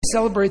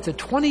celebrate the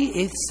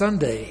 28th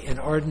Sunday in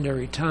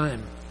ordinary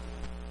time.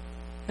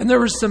 And there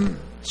were some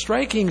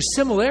striking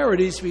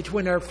similarities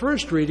between our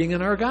first reading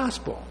and our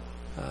gospel.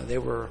 They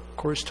were, of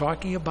course,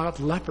 talking about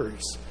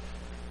lepers.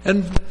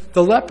 And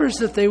the lepers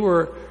that they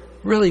were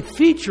really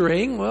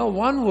featuring, they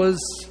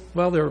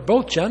were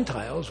both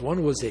Gentiles.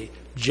 One was a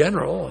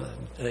general,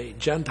 a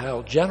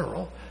Gentile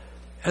general,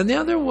 and the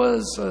other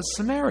was a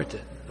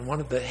Samaritan, one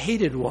of the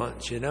hated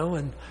ones,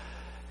 and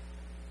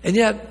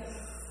yet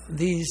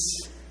these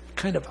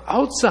kind of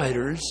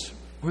outsiders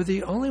were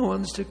the only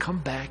ones to come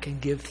back and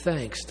give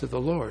thanks to the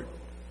Lord.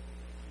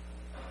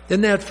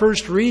 In that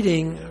first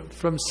reading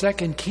from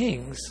 2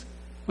 Kings,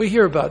 we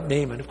hear about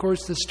Naaman. Of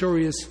course, the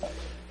story is,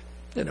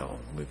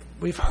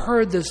 we've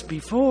heard this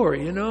before,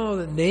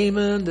 that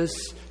Naaman, this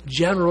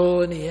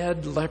general, and he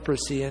had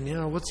leprosy,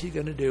 and, what's he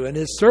going to do? And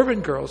his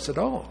servant girl said,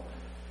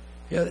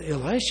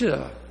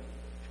 Elisha,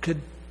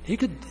 he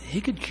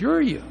could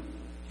cure you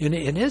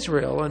in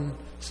Israel. And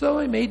so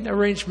he made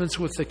arrangements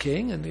with the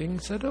king, and the king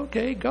said,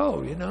 okay, go,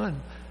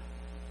 And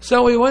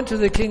so he went to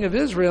the king of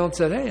Israel and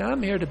said, hey,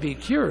 I'm here to be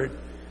cured.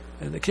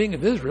 And the king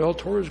of Israel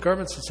tore his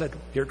garments and said,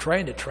 you're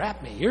trying to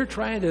trap me. You're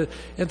trying to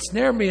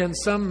ensnare me in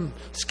some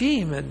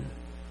scheme. And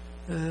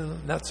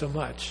not so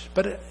much.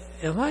 But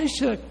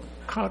Elisha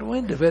caught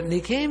wind of it, and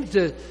he came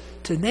to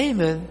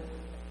Naaman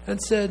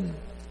and said,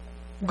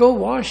 go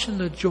wash in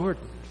the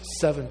Jordan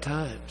 7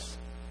 times.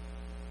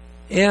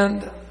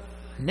 And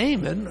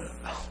Naaman,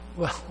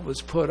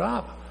 was put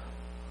up.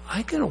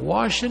 I can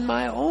wash in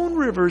my own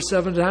river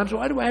 7 times.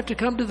 Why do I have to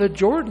come to the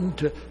Jordan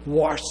to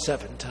wash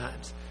 7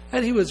 times?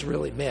 And he was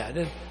really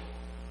mad.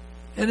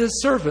 And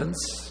his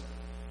servants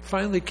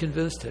finally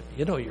convinced him,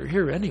 you're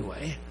here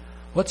anyway.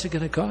 What's it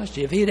going to cost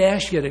you? If he'd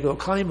asked you to go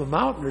climb a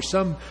mountain or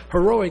some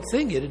heroic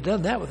thing, you'd have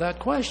done that without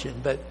question.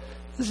 But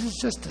this is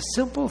just a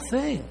simple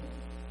thing.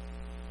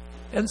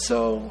 And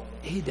so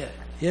he did.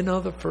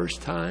 The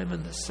first time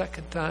and the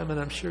second time. And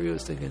I'm sure he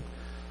was thinking,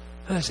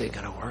 this ain't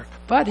going to work.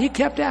 But he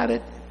kept at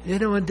it,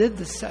 and did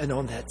and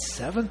on that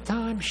 7th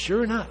time,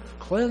 sure enough,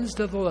 cleansed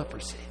of the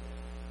leprosy.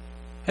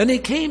 And he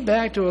came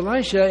back to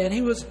Elisha, and he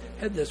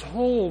had this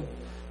whole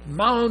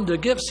mound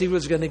of gifts he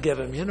was going to give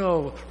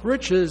him,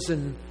 riches.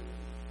 And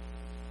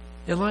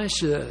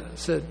Elisha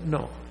said,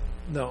 no,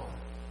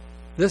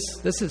 this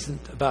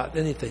isn't about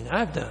anything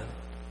I've done.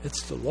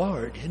 It's the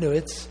Lord.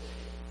 It's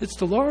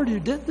the Lord who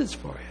did this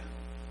for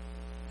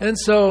you. And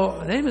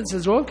so Naaman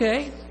says,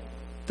 okay,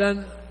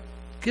 then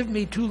give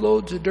me 2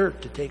 loads of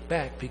dirt to take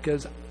back,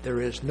 because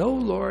there is no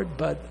Lord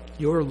but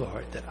your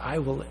Lord that I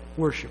will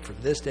worship from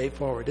this day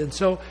forward. And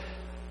so,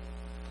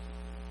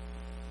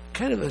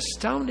 kind of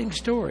astounding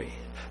story.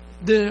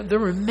 There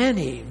were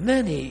many,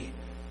 many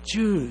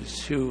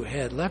Jews who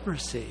had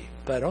leprosy,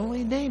 but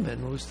only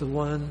Naaman was the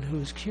one who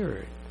was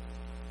cured.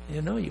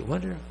 You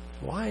wonder,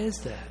 why is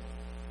that?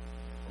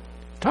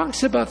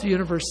 Talks about the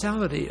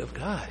universality of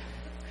God.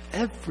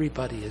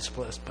 Everybody is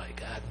blessed by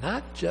God,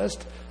 not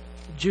just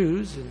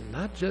Jews and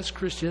not just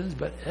Christians,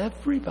 but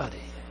everybody.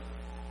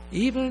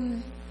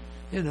 Even,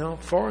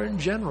 foreign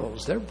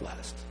generals, they're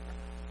blessed.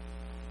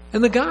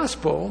 In the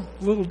gospel,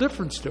 a little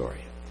different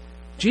story.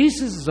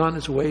 Jesus is on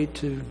his way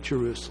to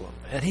Jerusalem,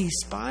 and he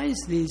spies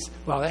these,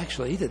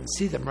 he didn't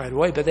see them right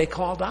away, but they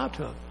called out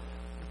to him.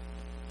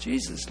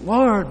 Jesus,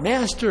 Lord,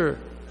 Master,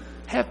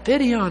 have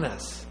pity on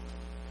us.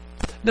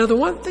 Now, the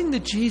one thing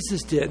that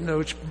Jesus did,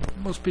 which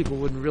most people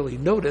wouldn't really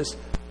notice,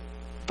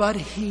 but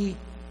he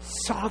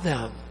saw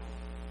them.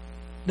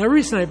 Now, the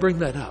reason I bring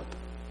that up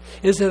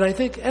is that I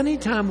think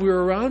anytime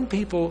we're around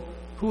people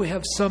who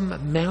have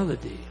some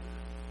malady,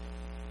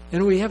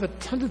 and we have a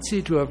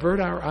tendency to avert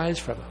our eyes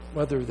from them,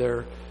 whether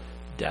they're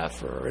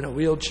deaf or in a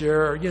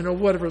wheelchair or,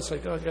 whatever, it's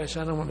like, oh gosh,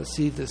 I don't want to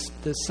see this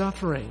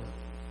suffering.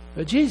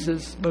 But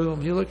Jesus,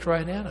 boom, he looked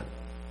right at him.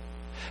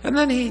 And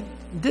then he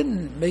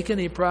didn't make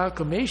any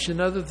proclamation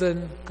other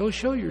than, go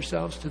show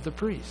yourselves to the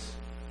priests.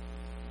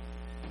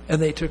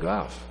 And they took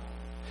off.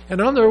 And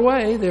on their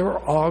way, they were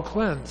all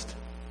cleansed.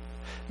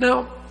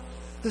 Now,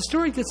 the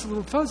story gets a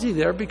little fuzzy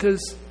there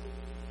because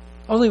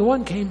only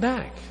one came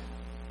back.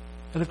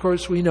 And of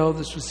course, we know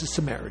this was the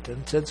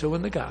Samaritan, said so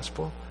in the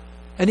gospel.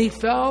 And he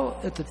fell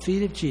at the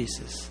feet of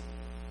Jesus,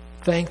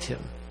 thanked him.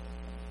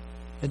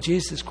 And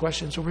Jesus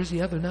questions, where's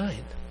the other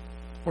 9?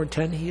 Or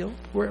 10 healed?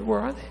 Where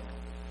are they?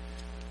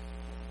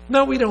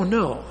 No, we don't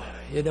know.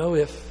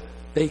 If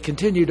they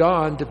continued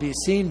on to be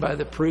seen by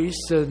the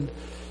priests and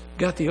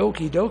got the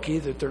okie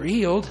dokie that they're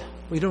healed,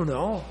 we don't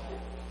know.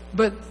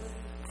 But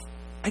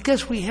I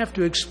guess we have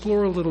to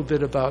explore a little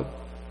bit about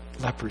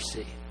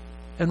leprosy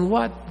and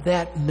what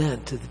that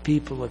meant to the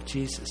people of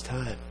Jesus'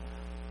 time.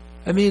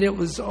 I mean, it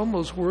was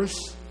almost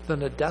worse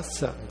than a death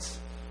sentence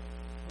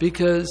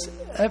because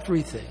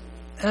everything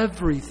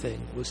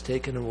was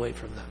taken away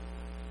from them.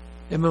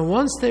 And when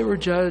once they were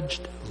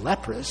judged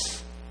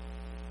leprous,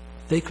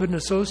 they couldn't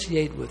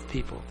associate with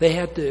people. They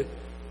had to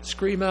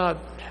scream out,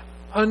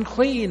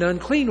 unclean,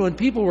 unclean, when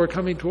people were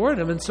coming toward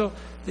them. And so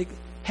they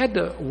had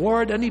to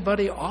ward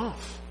anybody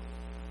off.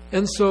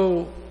 And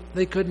so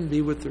they couldn't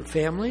be with their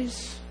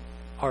families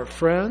or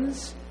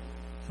friends.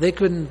 They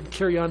couldn't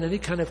carry on any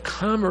kind of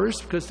commerce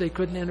because they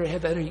couldn't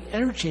have any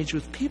interchange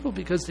with people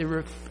because they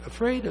were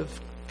afraid of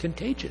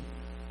contagion.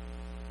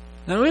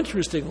 Now,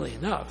 interestingly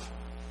enough,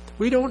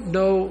 we don't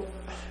know.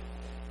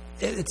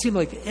 It seemed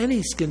like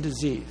any skin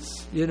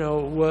disease,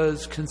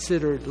 was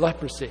considered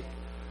leprosy.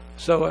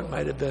 So it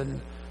might have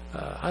been,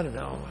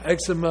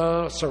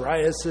 eczema,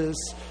 psoriasis,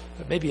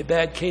 maybe a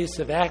bad case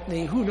of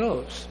acne, who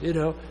knows,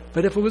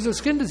 But if it was a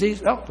skin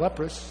disease,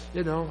 leprous,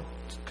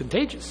 it's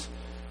contagious.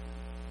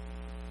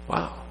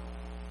 Wow.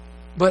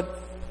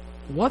 But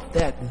what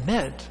that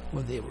meant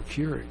when they were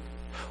cured,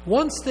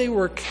 once they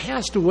were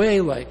cast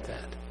away like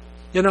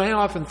that, I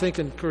often think,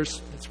 and of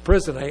course, it's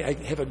prison, I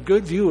have a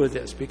good view of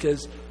this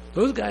because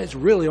those guys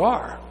really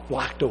are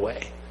locked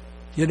away,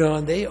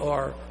 and they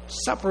are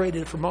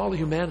separated from all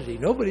humanity.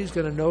 Nobody's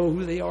going to know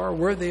who they are,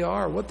 where they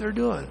are, what they're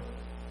doing.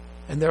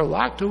 And they're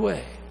locked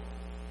away.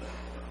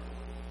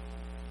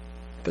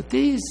 But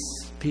these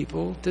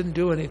people didn't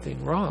do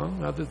anything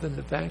wrong other than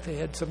the fact they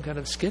had some kind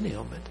of skin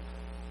ailment.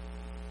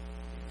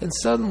 And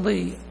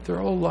suddenly their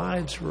whole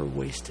lives were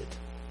wasted.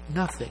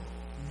 Nothing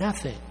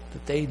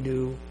that they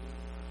knew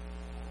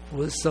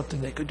was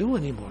something they could do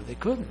anymore. They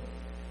couldn't.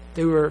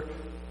 They were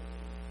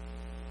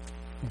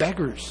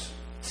beggars.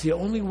 It's the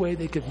only way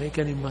they could make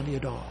any money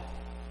at all.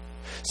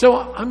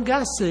 So I'm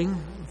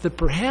guessing that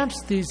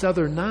perhaps these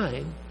other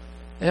 9,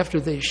 after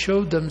they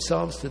showed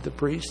themselves to the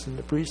priest, and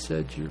the priest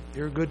said,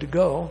 you're good to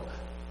go,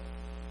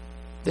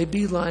 they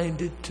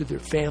beelined it to their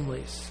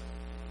families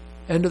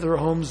and to their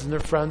homes and their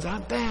friends.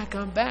 I'm back,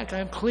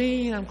 I'm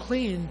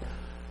clean.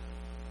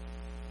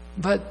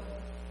 But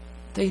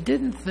they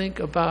didn't think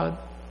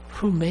about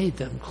who made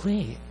them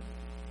clean.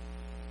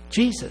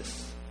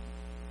 Jesus.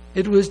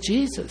 It was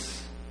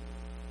Jesus.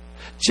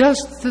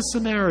 Just the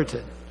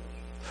Samaritan.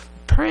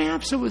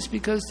 Perhaps it was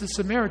because the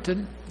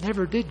Samaritan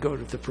never did go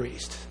to the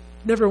priest.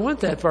 Never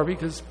went that far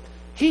because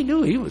he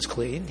knew he was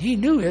clean. He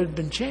knew it had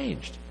been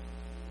changed.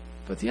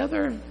 But the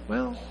other,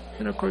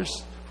 and of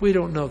course, we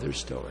don't know their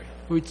story.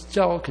 It's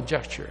all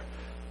conjecture.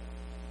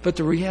 But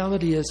the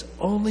reality is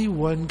only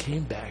one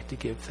came back to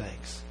give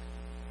thanks.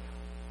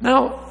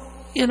 Now,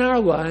 in our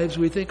lives,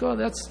 we think,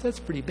 that's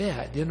pretty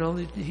bad.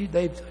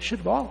 They should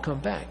have all come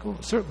back.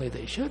 Well, certainly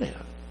they should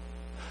have.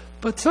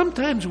 But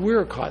sometimes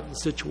we're caught in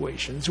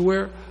situations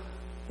where,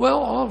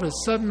 all of a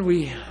sudden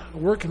we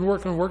work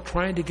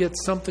trying to get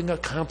something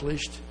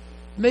accomplished.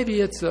 Maybe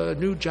it's a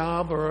new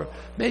job, or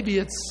maybe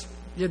it's,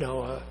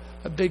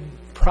 a big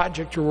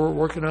project we're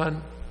working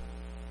on,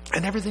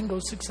 and everything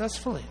goes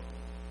successfully.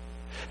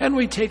 And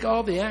we take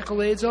all the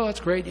accolades. That's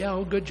great.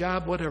 Yeah, good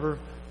job, whatever.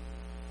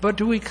 But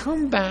do we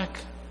come back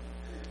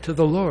to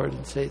the Lord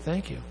and say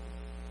thank you?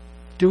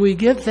 Do we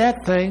give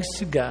that thanks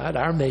to God,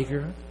 our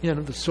Maker,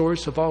 the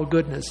source of all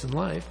goodness in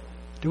life?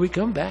 Do we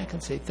come back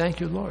and say,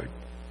 thank you, Lord?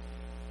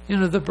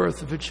 The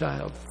birth of a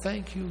child,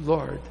 thank you,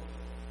 Lord.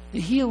 The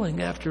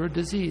healing after a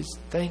disease,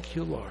 thank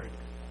you, Lord.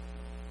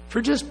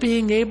 For just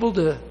being able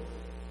to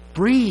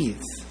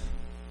breathe,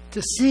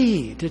 to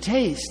see, to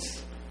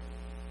taste,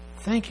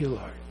 thank you,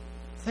 Lord.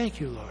 Thank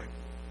you, Lord.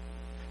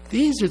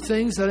 These are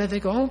things that I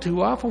think all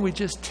too often we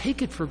just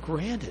take it for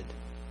granted.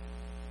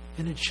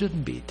 And it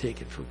shouldn't be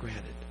taken for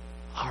granted.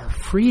 Our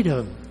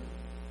freedom.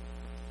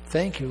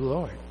 Thank you,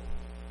 Lord.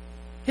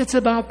 It's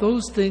about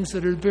those things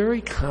that are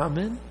very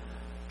common,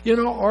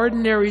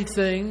 ordinary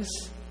things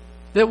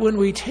that when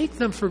we take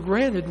them for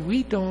granted,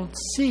 we don't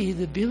see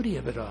the beauty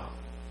of it all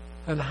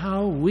and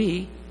how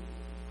we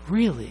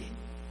really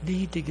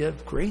need to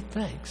give great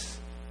thanks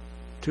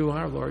to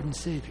our Lord and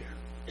Savior.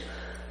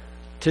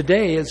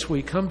 Today, as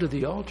we come to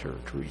the altar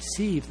to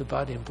receive the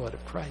body and blood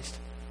of Christ,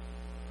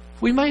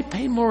 we might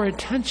pay more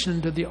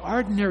attention to the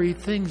ordinary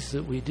things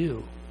that we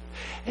do,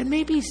 and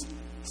maybe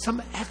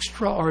some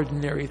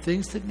extraordinary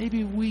things that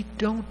maybe we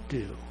don't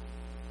do,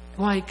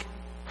 like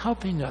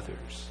helping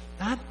others.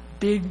 Not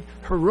big,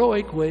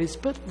 heroic ways,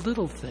 but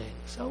little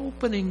things,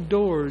 opening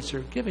doors or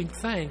giving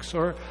thanks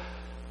or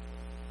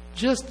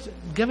just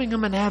giving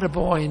them an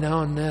attaboy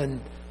now and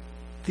then.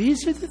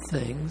 These are the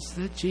things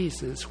that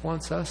Jesus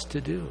wants us to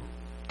do,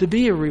 to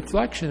be a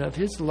reflection of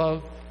His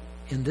love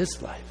in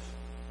this life.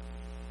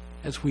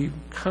 As we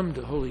come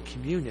to Holy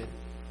Communion,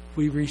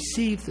 we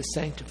receive the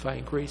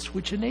sanctifying grace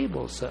which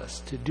enables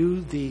us to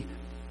do the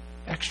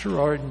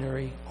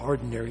extraordinary,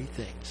 ordinary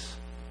things.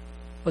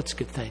 Let's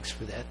give thanks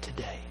for that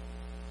today.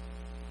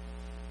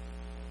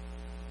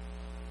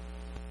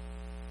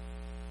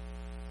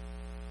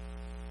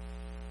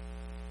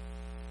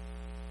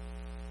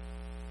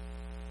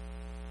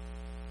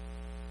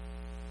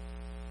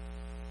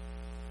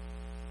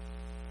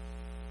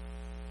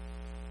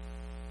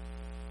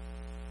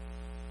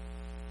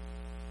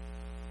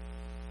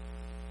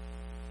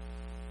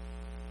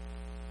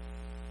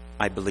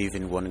 I believe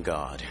in one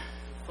God,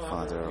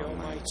 Father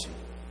Almighty,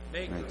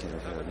 maker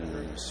of heaven and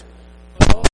earth,